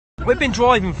We've been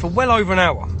driving for well over an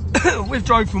hour. We've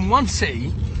drove from one city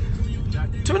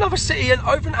to another city and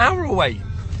over an hour away.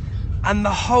 And the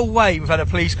whole way we've had a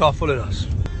police car following us.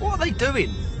 What are they doing?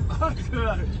 I don't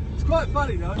know. It's quite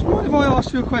funny though. What if I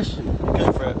ask you a question?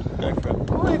 Go for it, go for it.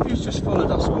 Why have you just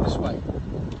followed us all this way?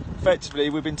 Effectively,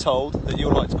 we've been told that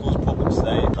you'll like to cause problems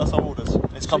today. That's our orders.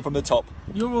 It's come from the top.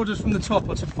 Your orders from the top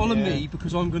are to follow me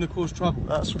because I'm going to cause trouble.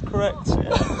 That's correct. Yeah.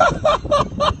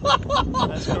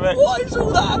 That's correct. What is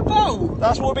all that about?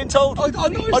 That's what we've been told. I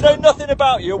know nothing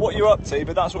about you or what you're up to,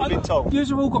 but that's what we've been told. You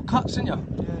have all got cuts, haven't you?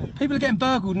 Yeah. People are getting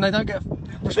burgled and they don't get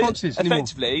responses anymore.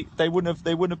 Effectively, they wouldn't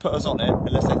have put us on it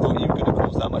unless they thought you were going to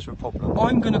cause that much of a problem.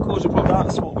 I'm going to cause a problem.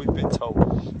 That's what we've been told.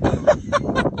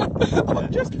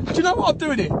 Do you know what I'm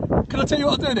doing here? Can I tell you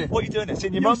what I'm doing here? What are you doing? It's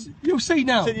in your mum? You'll see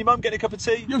now. It's in your mum getting a cup of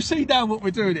tea? You'll see now what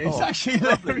we're doing here. It's actually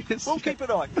hilarious. We'll keep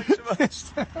an eye. Thanks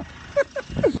so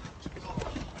much.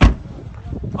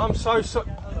 I'm so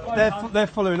sorry. They're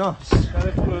following us.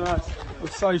 They're following us. I'm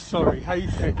so sorry. How you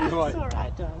doing? You right? It's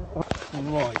alright,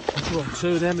 darling. Right. What,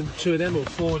 two of them or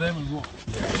four of them and what?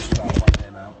 Yeah, just about one of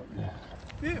them out. Yeah.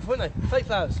 Beautiful, aren't they? Fake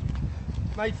flowers.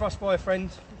 Made for us by a friend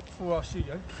for our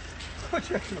studio. What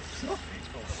do you reckon?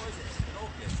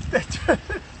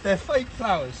 They're fake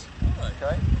flowers.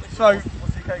 Okay. So,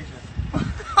 what's the occasion?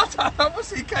 I don't know, what's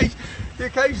the occasion? The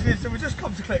occasion is that we just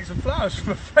come to collect some flowers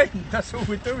from a friend. That's all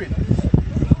we're doing.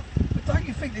 But don't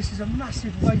you think this is a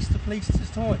massive waste of police's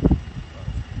time?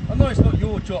 I know it's not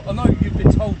your job. I know you've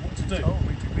been told what to do. Oh,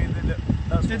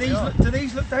 that's Do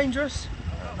these look dangerous?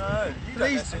 No, you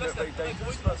don't necessarily look very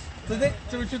dangerous.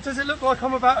 Does it look like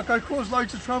I'm about to go cause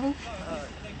loads of trouble?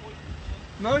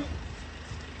 No?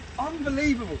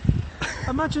 Unbelievable.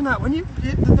 Imagine that. When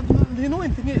the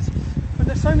annoying thing is, when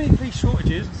there's so many police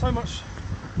shortages and so much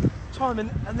time,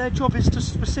 and their job is to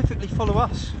specifically follow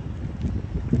us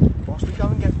whilst we go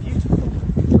and get beautiful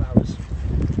flowers.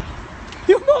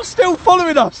 You're not still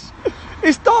following us.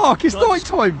 It's dark. It's night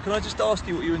time. Can I just ask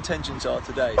you what your intentions are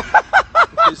today?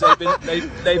 Because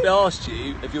they've asked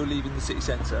you if you're leaving the city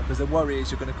centre because the worry is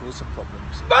you're going to cause some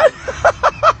problems.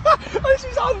 This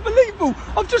is unbelievable.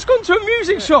 I've just gone to a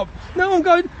music shop. Now I'm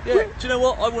going. Yeah. Do you know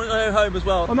what? I want to go home as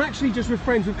well. I'm actually just with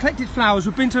friends. We've collected flowers.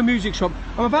 We've been to a music shop.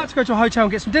 I'm about to go to a hotel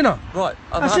and get some dinner. Right.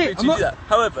 I'm That's happy it. to do that.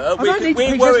 However,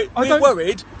 we're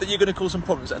worried that you're going to cause some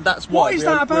problems, and that's why we're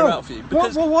out for you.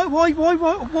 Because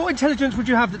what intelligence would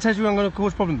you have that tells you I'm going to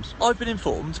cause problems? I've been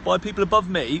informed by people above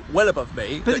me, well above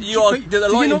me, that the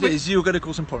line is you're going to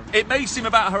cause some problems. It may seem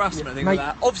about harassment and things like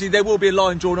that. Obviously, there will be a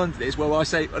line drawn under this where I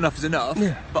say enough is enough,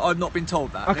 but I've not been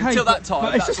told that. Okay, until that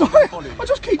time, it's that's just what I'm following. I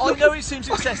just keep looking. I know it seems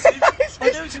excessive.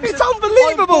 It's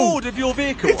unbelievable. I'm bored of your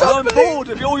vehicle. I'm bored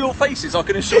of all your faces, I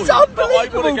can assure you. It's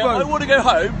unbelievable, I want to go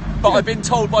home, but I've been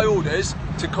told by orders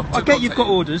to I get you've got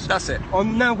orders. That's it.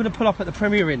 I'm now going to pull up at the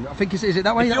Premier Inn. I think is it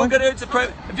that way? If you're going to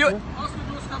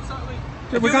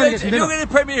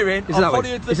Premier Inn, I'll follow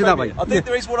you to the Premier Inn. I think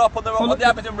there is one up on the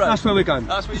Aberdeen Road. That's where we're going.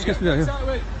 That's where you're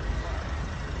going.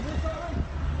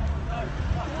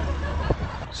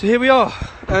 So here we are,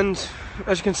 and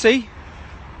as you can see,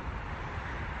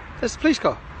 there's the police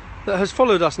car that has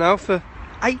followed us now for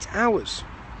 8 hours.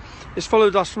 It's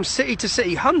followed us from city to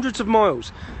city, hundreds of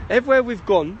miles. Everywhere we've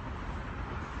gone,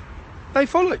 they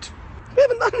followed. We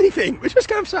haven't done anything. We're just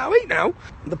going for something to eat now.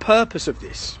 The purpose of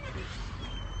this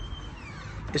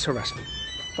is harassment.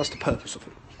 That's the purpose of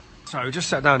it. So we just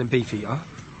sat down in Beefeater,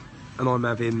 and I'm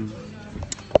having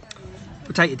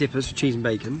potato dippers for cheese and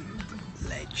bacon,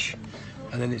 ledge.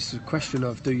 And then it's a question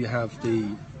of, do you have the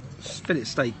fillet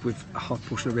steak with a half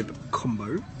portion of rib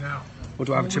combo, or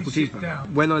do I have a triple cheeseburger?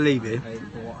 When I leave here,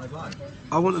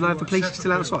 I want to know if the police are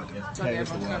still outside.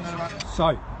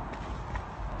 So,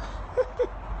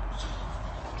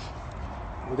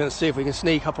 we're going to see if we can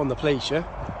sneak up on the police, yeah?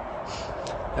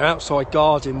 They're outside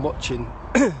guarding, watching,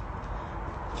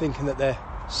 thinking that they're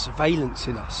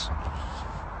surveillancing us.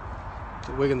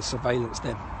 That we're going to surveillance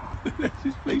them. There's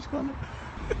this police car.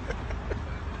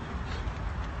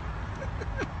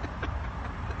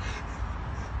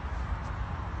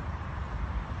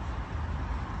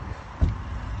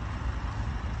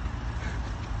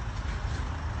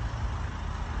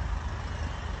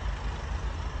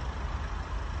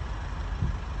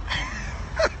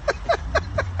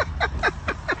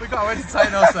 We've got to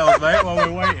entertain ourselves, mate, while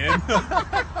we're waiting.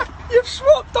 You've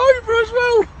swapped over as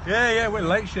well. Yeah, we're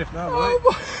late shift now, mate.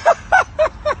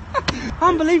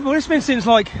 Unbelievable. It's been since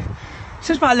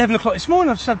about 11 o'clock this morning.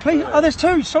 I've just had police. Oh, there's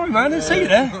two. Sorry, man. I didn't see you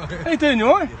there. How you doing? You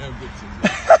alright? Yeah, I'm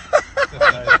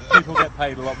good. People get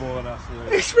paid a lot more than us.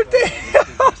 It's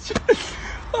ridiculous.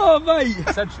 Oh, mate.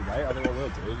 Essentially, mate, I think what we'll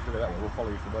do is do it that way. We'll follow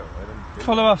you from motorway and then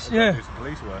Follow us, we'll yeah. do some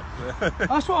police work.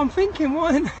 That's what I'm thinking, why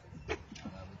isn't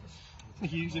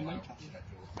using makeup.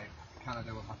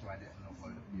 Canada will have to edit and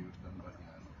upload a few of them, but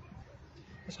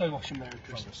Let's go watch a Merry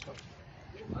Christmas stuff.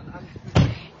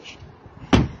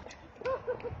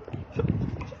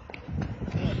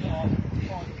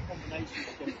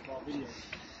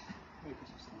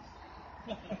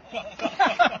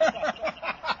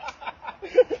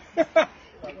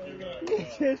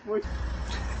 Cheers, boys.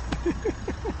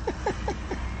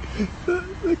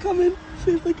 They're coming.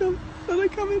 See if they come. Are they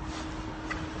coming?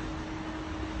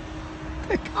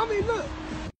 They're coming, look.